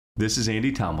This is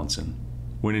Andy Tomlinson.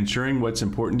 When ensuring what's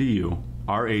important to you,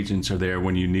 our agents are there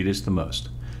when you need us the most.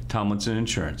 Tomlinson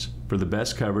Insurance, for the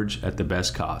best coverage at the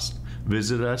best cost.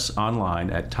 Visit us online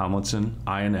at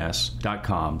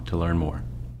tomlinsonins.com to learn more.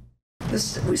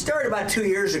 We started about 2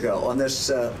 years ago on this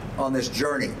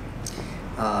journey.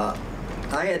 I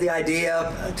had the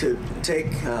idea to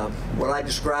take what I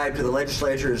described to the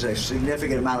legislature as a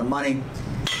significant amount of money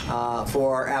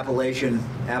for our Appalachian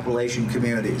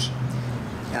communities.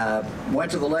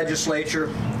 Went to the legislature,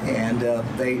 and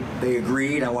they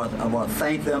agreed. I want to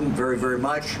thank them very, very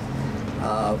much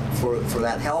for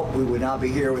that help. We would not be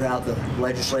here without the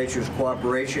legislature's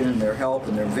cooperation and their help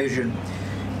and their vision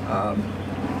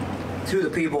to the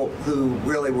people who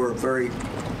really were very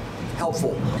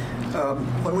helpful.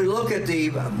 When we look at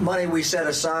the money we set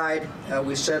aside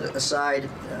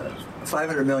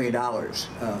 $500 million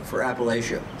for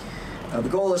Appalachia. The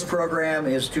goal of this program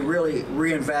is to really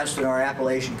reinvest in our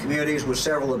Appalachian communities with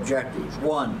several objectives.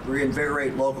 1,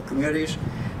 reinvigorate local communities.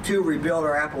 2, rebuild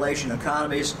our Appalachian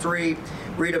economies. 3,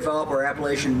 redevelop our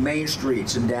Appalachian main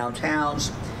streets and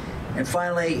downtowns. And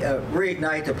finally,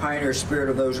 reignite the pioneer spirit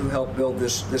of those who helped build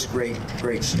this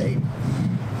great state.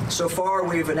 So far,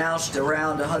 we've announced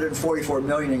around $144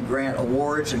 million in grant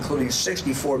awards, including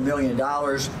 $64 million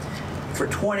for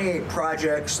 28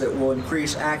 projects that will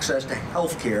increase access to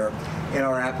health care in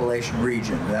our Appalachian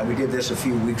region. We did this a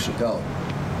few weeks ago.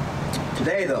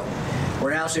 Today, though,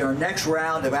 we're announcing our next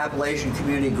round of Appalachian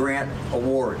Community Grant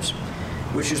Awards,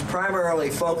 which is primarily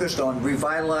focused on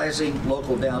revitalizing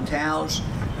local downtowns,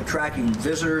 attracting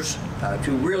visitors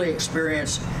to really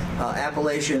experience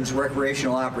Appalachian's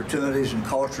recreational opportunities and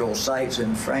cultural sites,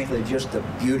 and frankly, just the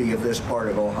beauty of this part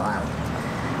of Ohio.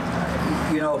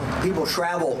 People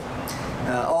travel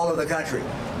all over the country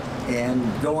and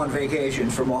go on vacation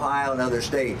from Ohio and other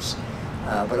states.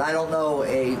 But I don't know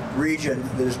a region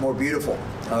that is more beautiful,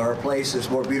 or a place that's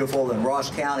more beautiful than Ross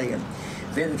County and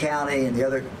Vinton County and the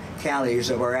other counties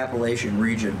of our Appalachian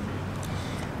region.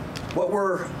 What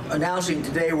we're announcing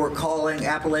today, we're calling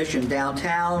Appalachian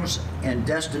Downtowns and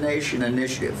Destination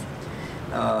Initiative.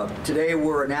 Today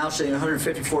we're announcing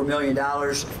 $154 million,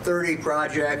 30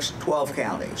 projects, 12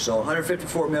 counties. So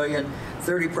 $154 million,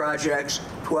 30 projects,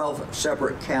 12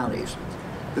 separate counties.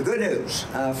 The good news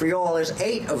for you all is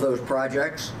 8 of those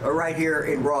projects are right here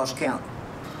in Ross County.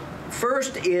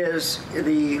 First is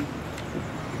the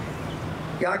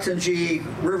Yaxantee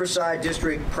Riverside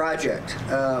District project,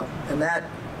 and that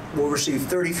will receive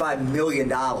 $35 million.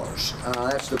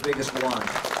 That's the biggest one.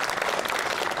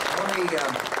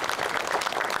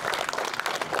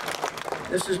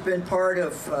 This has been part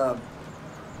of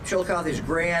Chillicothe's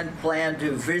grand plan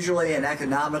to visually and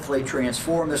economically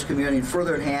transform this community and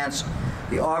further enhance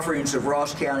the offerings of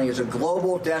Ross County as a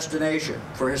global destination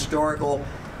for historical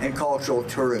and cultural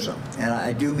tourism. And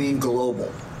I do mean global.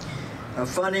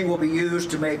 Funding will be used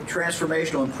to make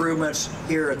transformational improvements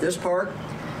here at this park,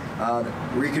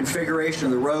 reconfiguration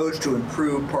of the roads to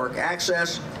improve park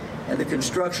access, and the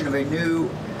construction of a new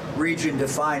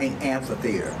region-defining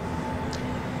amphitheater.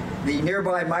 The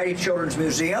nearby Mighty Children's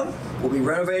Museum will be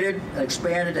renovated and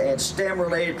expanded to add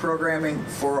STEM-related programming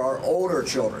for our older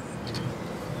children.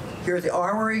 Here at the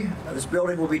Armory, this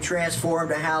building will be transformed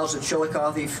to house the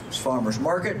Chillicothe Farmers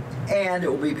Market, and it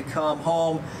will become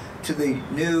home to the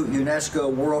new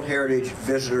UNESCO World Heritage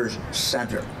Visitors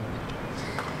Center.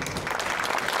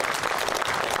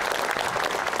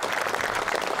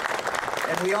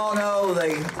 And we all know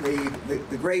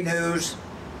the great news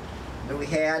that we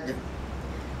had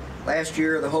last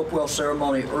year. The Hopewell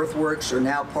Ceremony earthworks are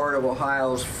now part of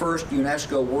Ohio's first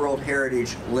UNESCO World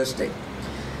Heritage listing.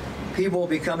 People will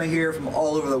be coming here from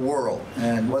all over the world,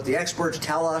 and what the experts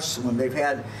tell us when they've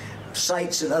had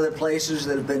sites in other places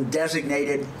that have been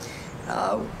designated,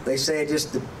 they say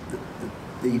just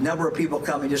the number of people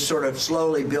coming just sort of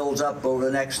slowly builds up over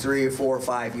the next 3 or 4 or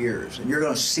 5 years. And you're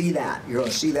going to see that. You're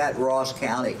going to see that in Ross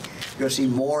County. You're going to see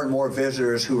more and more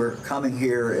visitors who are coming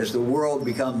here as the world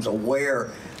becomes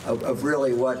aware of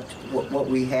really what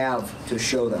we have to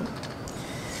show them.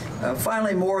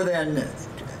 Finally, more than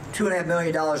 $2.5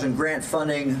 million in grant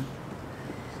funding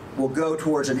will go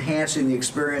towards enhancing the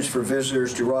experience for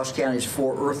visitors to Ross County's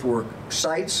 4 earthwork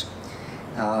sites.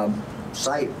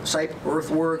 Site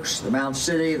Earthworks, the Mound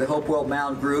City, the Hopewell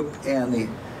Mound Group, and the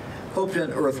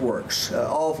Hopeton Earthworks.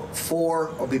 All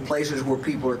 4 will be places where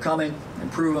people are coming.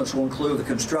 Improvements will include the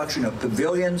construction of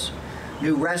pavilions,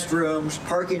 new restrooms,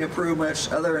 parking improvements,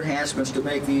 other enhancements to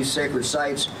make these sacred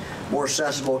sites more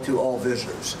accessible to all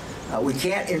visitors. We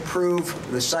can't improve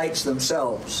the sites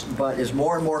themselves, but as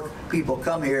more and more people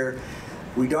come here,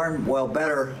 we darn well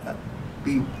better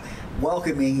be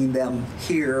welcoming them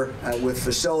here with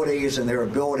facilities and their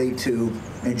ability to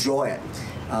enjoy it.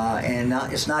 And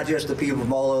it's not just the people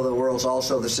from all over the world, it's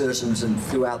also the citizens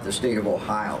throughout the state of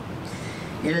Ohio.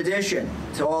 In addition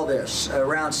to all this,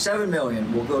 around $7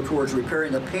 million will go towards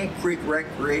repairing the Paint Creek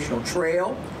Recreational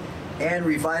Trail and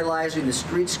revitalizing the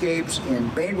streetscapes in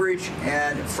Bainbridge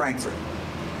and Frankfort.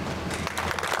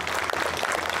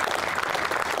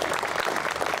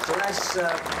 So that's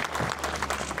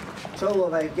a total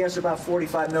of, I guess, about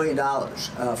 $45 million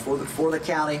for the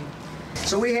county.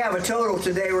 So we have a total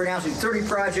today, we're announcing 30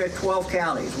 projects, 12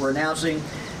 counties. We're announcing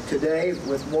today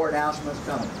with more announcements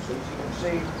coming. So as you can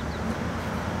see,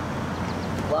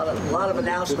 a lot of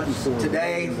announcements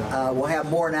today. We'll have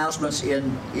more announcements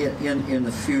in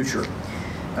the future.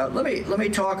 Let me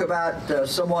talk about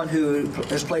someone who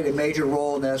has played a major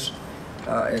role in this,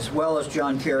 as well as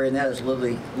John Kerry, and that is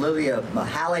Lydia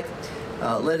Mihalik.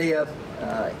 Lydia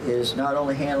is not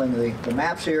only handling the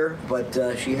maps here,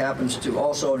 but she happens to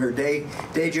also, in her day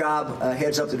job,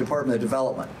 heads up the Department of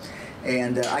Development.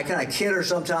 And I kind of kid her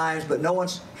sometimes, but no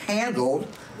one's handled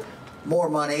more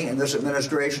money in this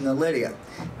administration than Lydia.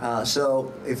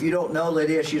 So if you don't know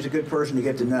Lydia, she's a good person to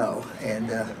get to know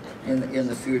and in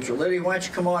the future. Lydia, why don't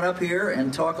you come on up here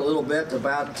and talk a little bit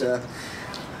about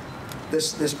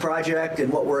this project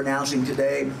and what we're announcing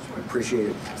today. I appreciate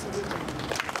it.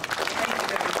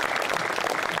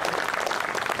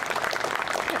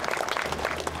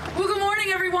 Well, good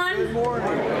morning, everyone. Good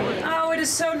morning. Oh, it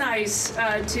is so nice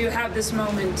to have this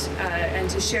moment and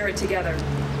to share it together.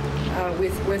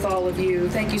 With all of you.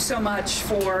 Thank you so much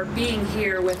for being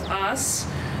here with us.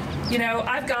 You know,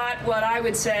 I've got what I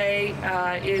would say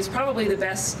is probably the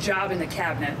best job in the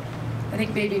cabinet. I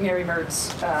think maybe Mary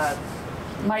Mertz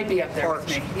might be up there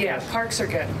Parks. with me. Yeah, parks are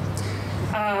good.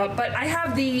 But I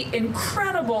have the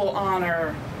incredible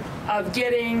honor of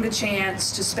getting the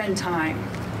chance to spend time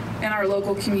in our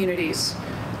local communities.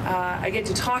 I get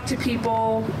to talk to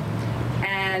people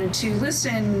and to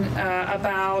listen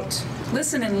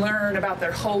and learn about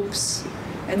their hopes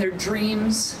and their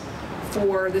dreams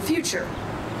for the future.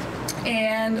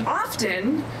 And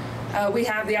often we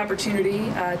have the opportunity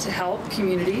to help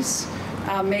communities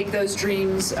make those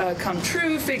dreams come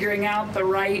true, figuring out the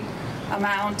right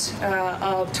amount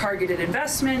of targeted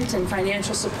investment and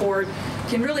financial support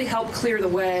can really help clear the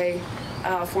way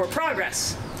for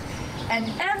progress.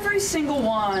 And every single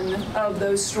one of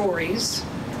those stories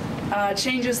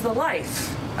changes the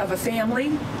life of a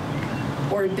family,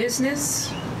 or a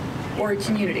business, or a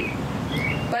community.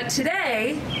 But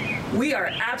today, we are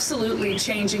absolutely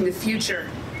changing the future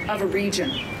of a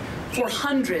region for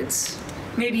hundreds,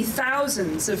 maybe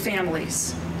thousands of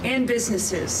families and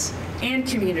businesses and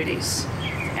communities.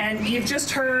 And you've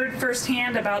just heard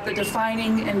firsthand about the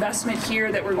defining investment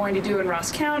here that we're going to do in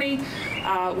Ross County.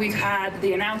 We've had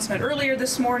the announcement earlier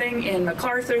this morning in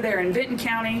MacArthur, there in Vinton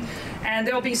County, and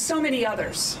there'll be so many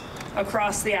others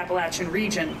across the Appalachian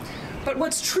region. But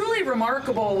what's truly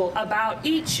remarkable about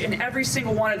each and every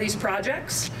single one of these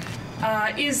projects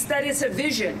is that it's a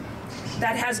vision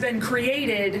that has been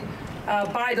created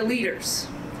by the leaders,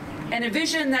 and a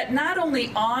vision that not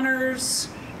only honors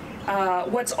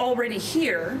what's already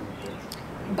here,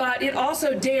 but it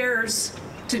also dares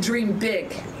to dream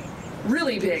big,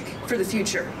 really big for the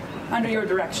future. Under your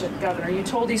direction, Governor, you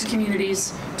told these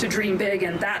communities to dream big,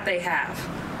 and that they have.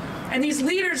 And these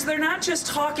leaders, they're not just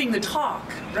talking the talk,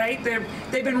 right?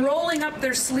 They've been rolling up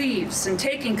their sleeves and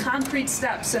taking concrete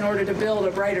steps in order to build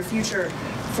a brighter future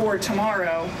for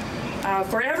tomorrow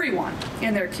for everyone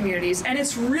in their communities. And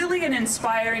it's really an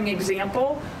inspiring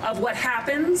example of what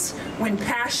happens when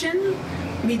passion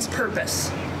meets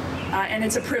purpose. And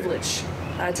it's a privilege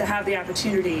to have the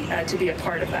opportunity to be a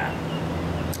part of that.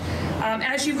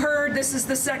 As you've heard, this is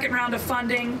the second round of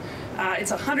funding.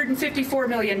 It's $154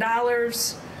 million.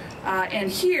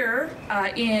 And here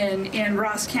in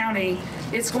Ross County,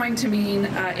 it's going to mean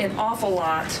an awful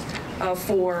lot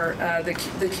for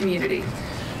the community.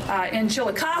 In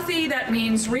Chillicothe, that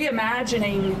means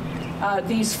reimagining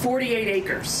these 48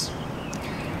 acres.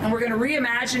 And we're going to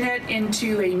reimagine it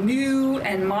into a new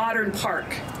and modern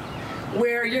park,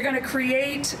 where you're going to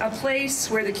create a place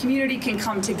where the community can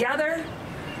come together,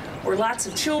 where lots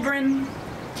of children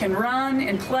can run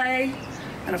and play,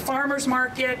 and a farmer's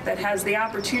market that has the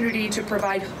opportunity to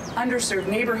provide underserved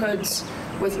neighborhoods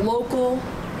with local,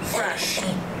 fresh,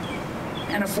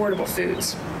 and affordable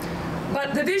foods.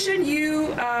 But the vision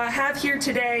you have here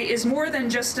today is more than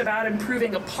just about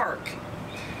improving a park.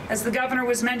 As the governor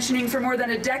was mentioning, for more than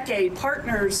a decade,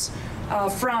 partners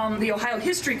from the Ohio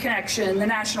History Connection, the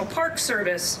National Park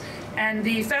Service, and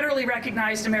the federally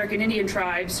recognized American Indian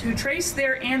tribes who trace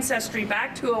their ancestry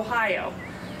back to Ohio,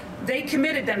 they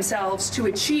committed themselves to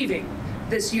achieving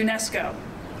this UNESCO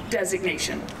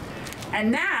designation.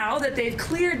 And now that they've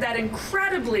cleared that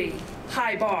incredibly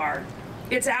high bar,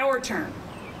 it's our turn.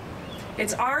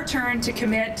 It's our turn to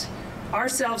commit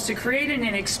ourselves to creating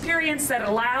an experience that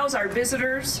allows our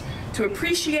visitors to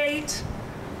appreciate,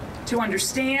 to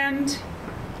understand,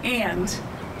 and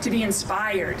to be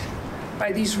inspired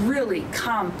by these really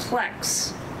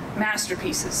complex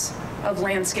masterpieces of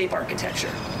landscape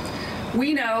architecture.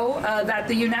 We know that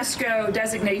the UNESCO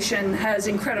designation has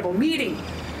incredible meaning.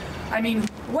 I mean,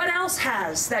 what else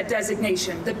has that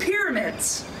designation? The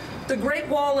pyramids, the Great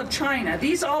Wall of China.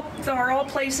 These are all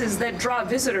places that draw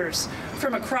visitors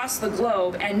from across the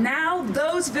globe. And now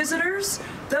those visitors,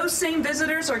 those same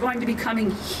visitors are going to be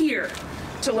coming here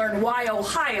to learn why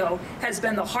Ohio has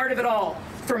been the heart of it all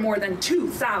for more than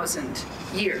 2,000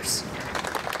 years.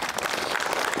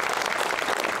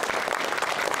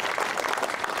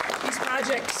 These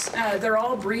projects, they're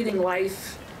all breathing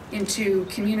life into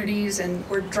communities, and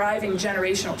we're driving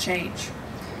generational change.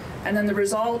 And then the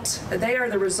result, they are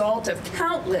the result of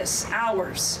countless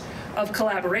hours of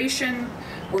collaboration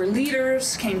where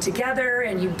leaders came together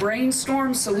and you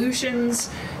brainstormed solutions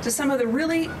to some of the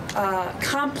really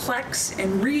complex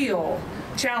and real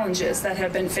challenges that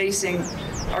have been facing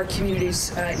our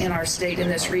communities in our state, in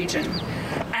this region.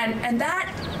 And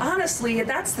that, honestly,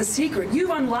 that's the secret.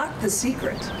 You've unlocked the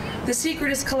secret. The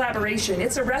secret is collaboration.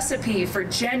 It's a recipe for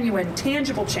genuine,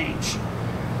 tangible change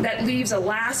that leaves a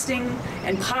lasting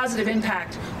and positive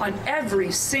impact on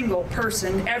every single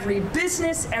person, every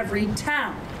business, every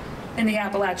town in the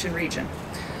Appalachian region.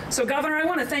 So, Governor, I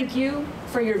want to thank you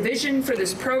for your vision for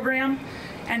this program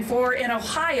and for an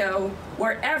Ohio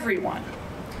where everyone,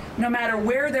 no matter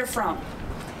where they're from,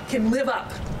 can live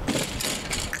up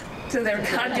to their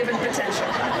God-given potential.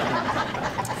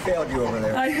 Failed you over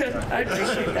there. I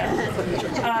appreciate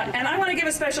that. And I want to give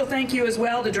a special thank you as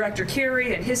well to Director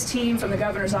Carey and his team from the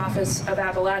Governor's Office of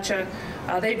Appalachia.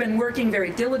 They've been working very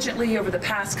diligently over the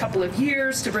past couple of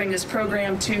years to bring this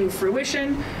program to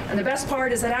fruition. And the best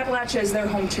part is that Appalachia is their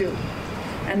home too.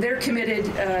 And they're committed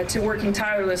to working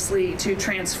tirelessly to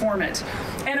transform it.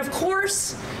 And of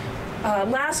course,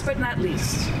 last but not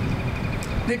least,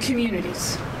 the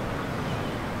communities.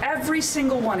 Every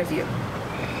single one of you,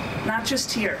 not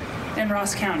just here in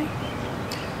Ross County.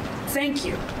 Thank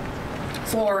you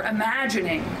for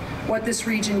imagining what this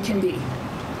region can be.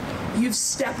 You've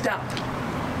stepped up.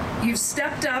 You've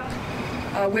stepped up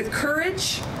with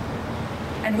courage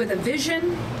and with a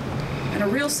vision and a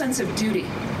real sense of duty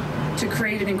to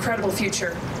create an incredible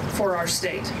future for our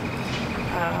state.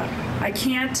 I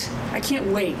can't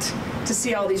wait to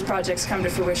see all these projects come to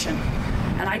fruition.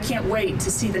 And I can't wait to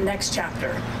see the next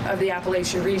chapter of the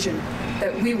Appalachian region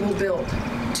that we will build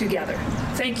together.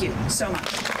 Thank you so much.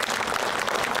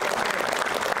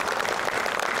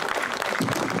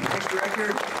 Thanks,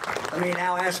 Director. Let me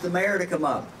now ask the mayor to come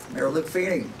up. Mayor Luke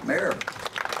Feeney. Mayor.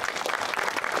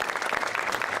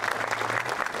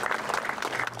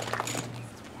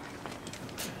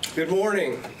 Good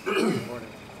morning.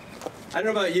 I don't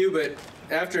know about you, but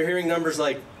after hearing numbers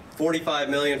like 45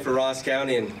 million for Ross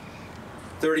County and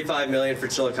 35 million for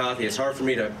Chillicothe, it's hard for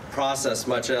me to process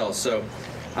much else. So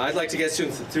I'd like to get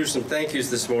through some thank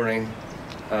yous this morning,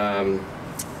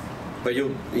 but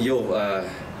you'll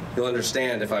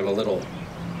understand if I'm a little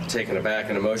taken aback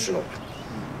and emotional.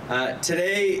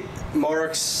 Today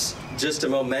marks just a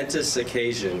momentous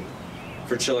occasion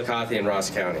for Chillicothe and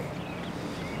Ross County.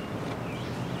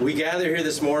 We gather here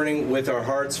this morning with our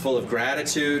hearts full of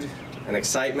gratitude and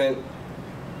excitement,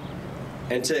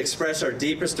 and to express our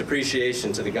deepest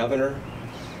appreciation to the Governor,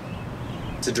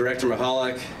 to Director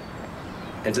Mihalik,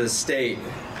 and to the state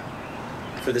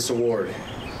for this award.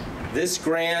 This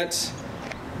grant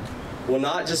will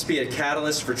not just be a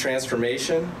catalyst for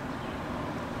transformation,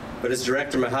 but as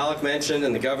Director Mihalik mentioned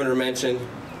and the Governor mentioned,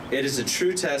 it is a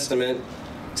true testament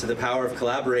to the power of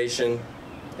collaboration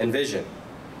and vision.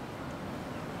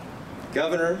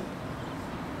 Governor,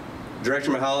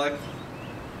 Director Mihalik,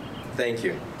 thank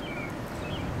you.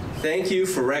 Thank you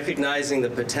for recognizing the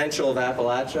potential of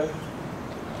Appalachia,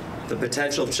 the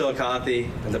potential of Chillicothe,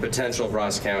 and the potential of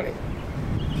Ross County.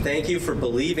 Thank you for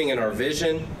believing in our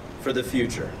vision for the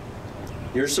future.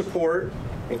 Your support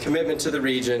and commitment to the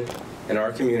region and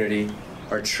our community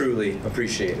are truly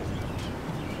appreciated.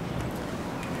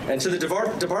 And to the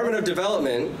Department of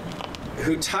Development,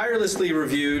 who tirelessly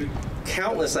reviewed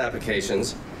countless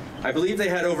applications, I believe they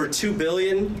had over 2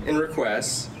 billion in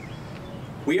requests.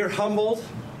 We are humbled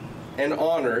and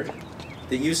honored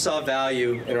that you saw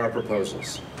value in our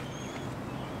proposals.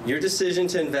 Your decision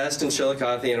to invest in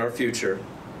Chillicothe and our future,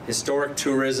 historic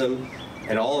tourism,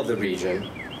 and all of the region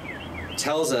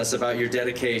tells us about your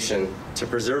dedication to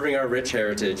preserving our rich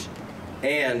heritage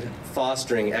and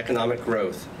fostering economic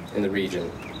growth in the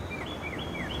region.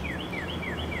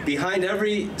 Behind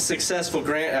every successful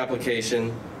grant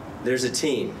application, there's a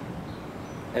team,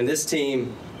 and this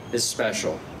team is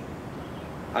special.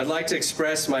 I'd like to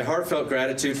express my heartfelt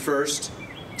gratitude first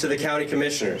to the county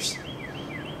commissioners.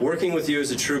 Working with you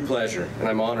is a true pleasure, and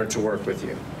I'm honored to work with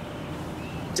you.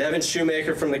 Devin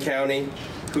Shoemaker from the county,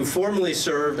 who formerly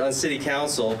served on city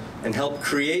council and helped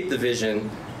create the vision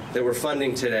that we're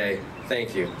funding today,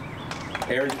 thank you.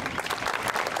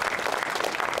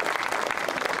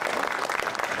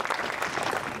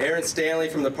 Aaron Stanley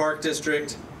from the Park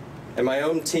District, and my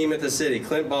own team at the city,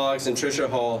 Clint Boggs and Tricia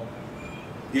Hall,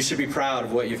 you should be proud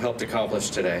of what you've helped accomplish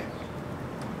today.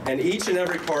 And each and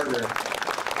every partner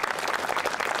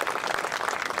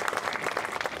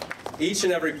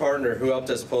who helped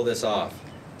us pull this off.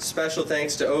 Special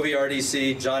thanks to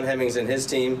OVRDC, John Hemmings and his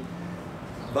team,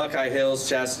 Buckeye Hills,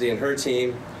 Chastity and her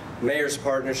team, Mayor's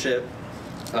Partnership,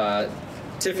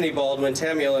 Tiffany Baldwin,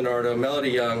 Tammy Leonardo, Melody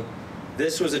Young.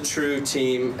 This was a true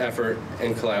team effort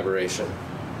and collaboration.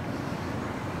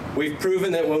 We've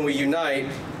proven that when we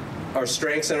unite our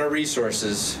strengths and our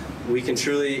resources, we can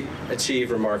truly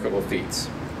achieve remarkable feats.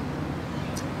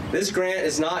 This grant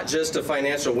is not just a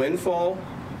financial windfall,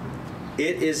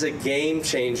 it is a game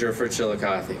changer for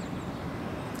Chillicothe.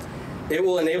 It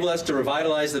will enable us to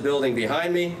revitalize the building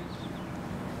behind me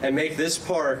and make this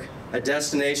park a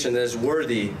destination that is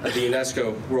worthy of the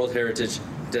UNESCO World Heritage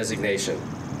designation.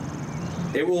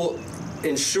 It will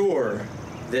ensure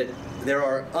that there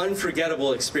are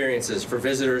unforgettable experiences for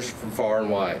visitors from far and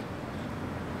wide.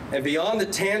 And beyond the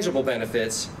tangible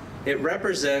benefits, it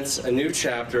represents a new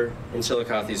chapter in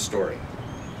Chillicothe's story.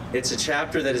 It's a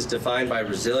chapter that is defined by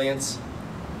resilience,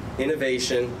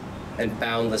 innovation, and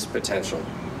boundless potential.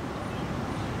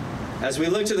 As we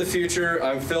look to the future,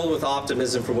 I'm filled with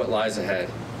optimism for what lies ahead.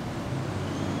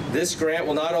 This grant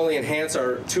will not only enhance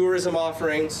our tourism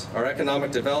offerings, our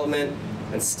economic development,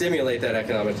 and stimulate that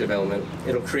economic development,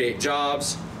 it'll create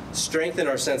jobs, strengthen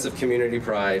our sense of community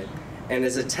pride, and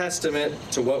is a testament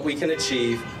to what we can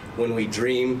achieve when we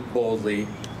dream boldly,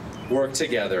 work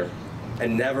together,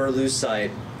 and never lose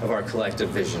sight of our collective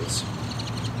visions.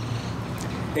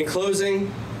 In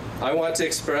closing, I want to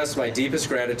express my deepest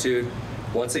gratitude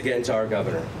once again to our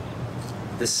governor,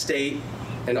 the state,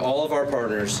 and all of our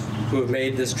partners who have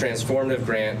made this transformative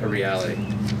grant a reality.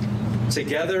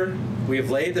 Together, we have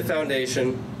laid the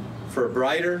foundation for a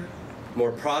brighter,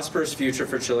 more prosperous future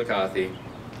for Chillicothe,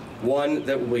 one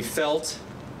that will be felt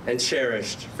and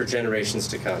cherished for generations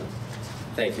to come.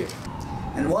 Thank you.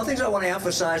 And one of the things I want to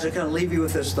emphasize, I kind of leave you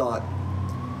with this thought.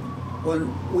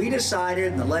 When we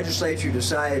decided, and the legislature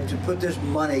decided to put this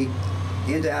money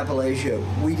into Appalachia,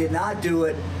 we did not do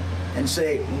it and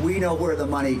say, we know where the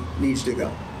money needs to go.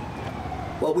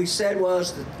 What we said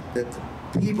was that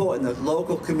the people in the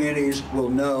local communities will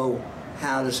know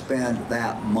how to spend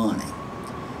that money.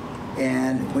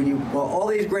 And when all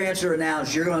these grants are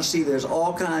announced, you're going to see there's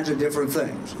all kinds of different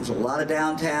things. There's a lot of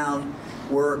downtown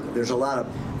work. There's a lot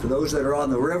of, for those that are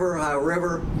on the river, Ohio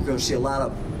River, you're going to see a lot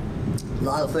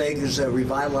of things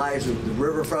revitalize the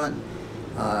riverfront.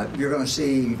 You're going to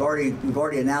see, we've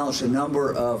already announced a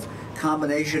number of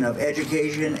combination of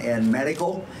education and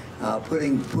medical,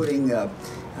 putting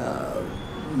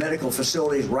medical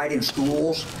facilities right in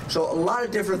schools. So a lot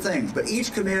of different things, but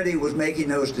each community was making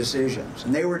those decisions,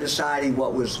 and they were deciding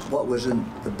what was in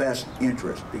the best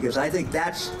interest, because I think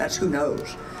that's who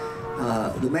knows.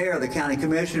 The mayor, the county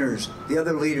commissioners, the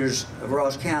other leaders of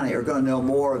Ross County are going to know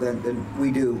more than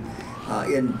we do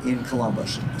in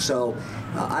Columbus. So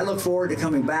I look forward to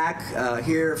coming back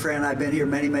here. Fran and I have been here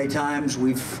many, many times.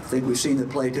 I think we've seen the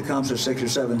play Tecumseh 6 or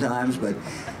 7 times, but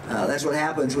that's what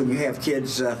happens when you have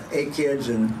kids, 8 kids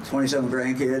and 27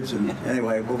 grandkids. And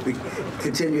anyway, we'll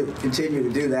continue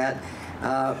to do that.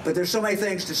 But there's so many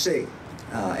things to see,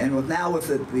 and now with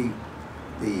the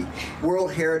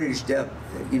World Heritage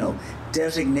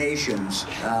designations,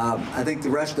 I think the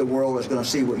rest of the world is going to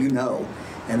see what you know,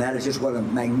 and that is just what a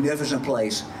magnificent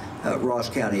place Ross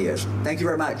County is. Thank you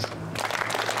very much.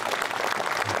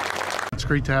 It's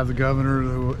great to have the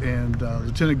governor and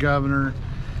lieutenant governor,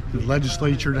 the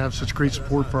legislature, to have such great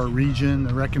support for our region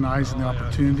and recognizing the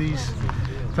opportunities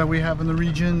that we have in the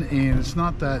region. And it's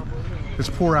not that it's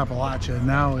poor Appalachia.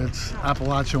 Now it's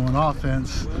Appalachia on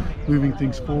offense, moving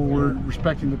things forward,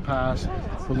 respecting the past,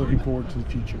 but looking forward to the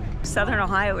future. Southern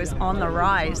Ohio is on the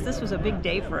rise. This was a big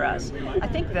day for us. I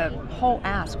think the whole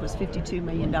ask was $52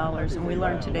 million, and we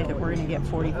learned today that we're going to get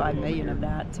 $45 million of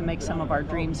that to make some of our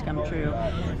dreams come true.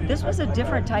 This was a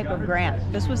different type of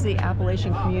grant. This was the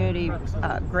Appalachian Community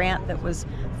grant that was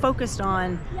focused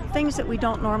on things that we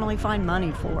don't normally find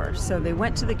money for. So they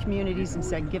went to the communities and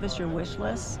said, give us your wish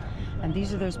list. And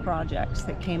these are those projects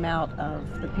that came out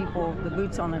of the people, the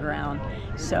boots on the ground.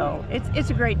 So it's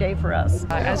a great day for us.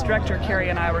 As director, Carrie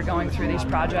and I were going through these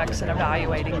projects and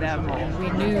evaluating them, and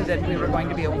we knew that we were going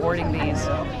to be awarding these.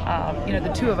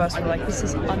 The two of us were like, this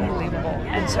is unbelievable.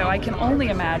 And so I can only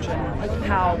imagine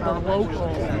how the local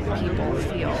people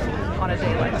feel on a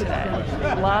day like today.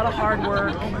 A lot of hard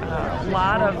work, a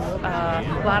lot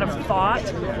of thought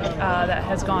that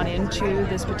has gone into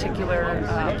this particular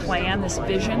plan, this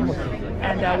vision.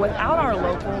 And without our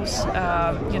locals,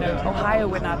 Ohio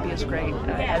would not be as great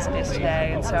as it is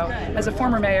today. And so, as a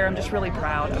former mayor, I'm just really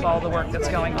proud of all the work that's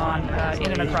going on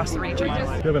in and across the region.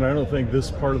 Kevin, I don't think this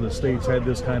part of the state's had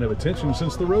this kind of attention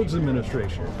since the Rhodes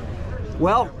administration.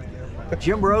 Well,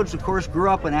 Jim Rhodes, of course, grew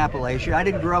up in Appalachia. I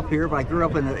didn't grow up here, but I grew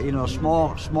up in a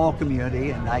small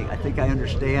community, and I think I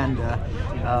understand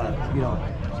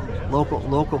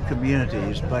local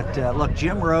communities. But look,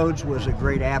 Jim Rhodes was a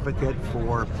great advocate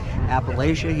for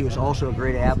Appalachia. He was also a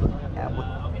great advocate.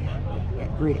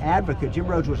 Jim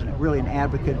Rhodes was really an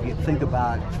advocate, if you think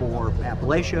about, for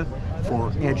Appalachia,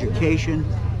 for education.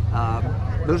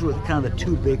 Those were kind of the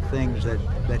two big things that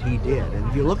he did. And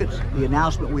if you look at the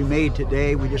announcement we made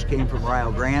today, we just came from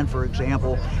Rio Grande, for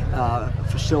example, a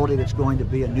facility that's going to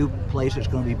be a new place that's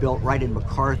going to be built right in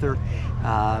MacArthur.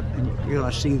 And you're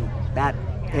going to see that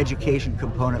education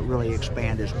component really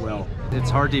expand as well. It's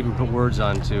hard to even put words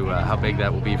on to how big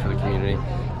that will be for the community.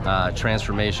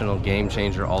 Transformational, game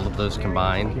changer, all of those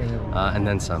combined, and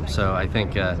then some. So I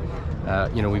think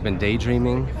we've been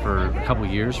daydreaming for a couple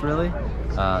years, really.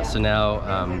 So now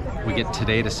we get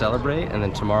today to celebrate, and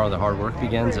then tomorrow the hard work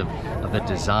begins of the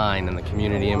design and the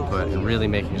community input, and really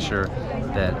making sure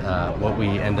that what we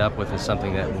end up with is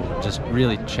something that will just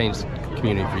really change the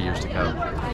community for years to come.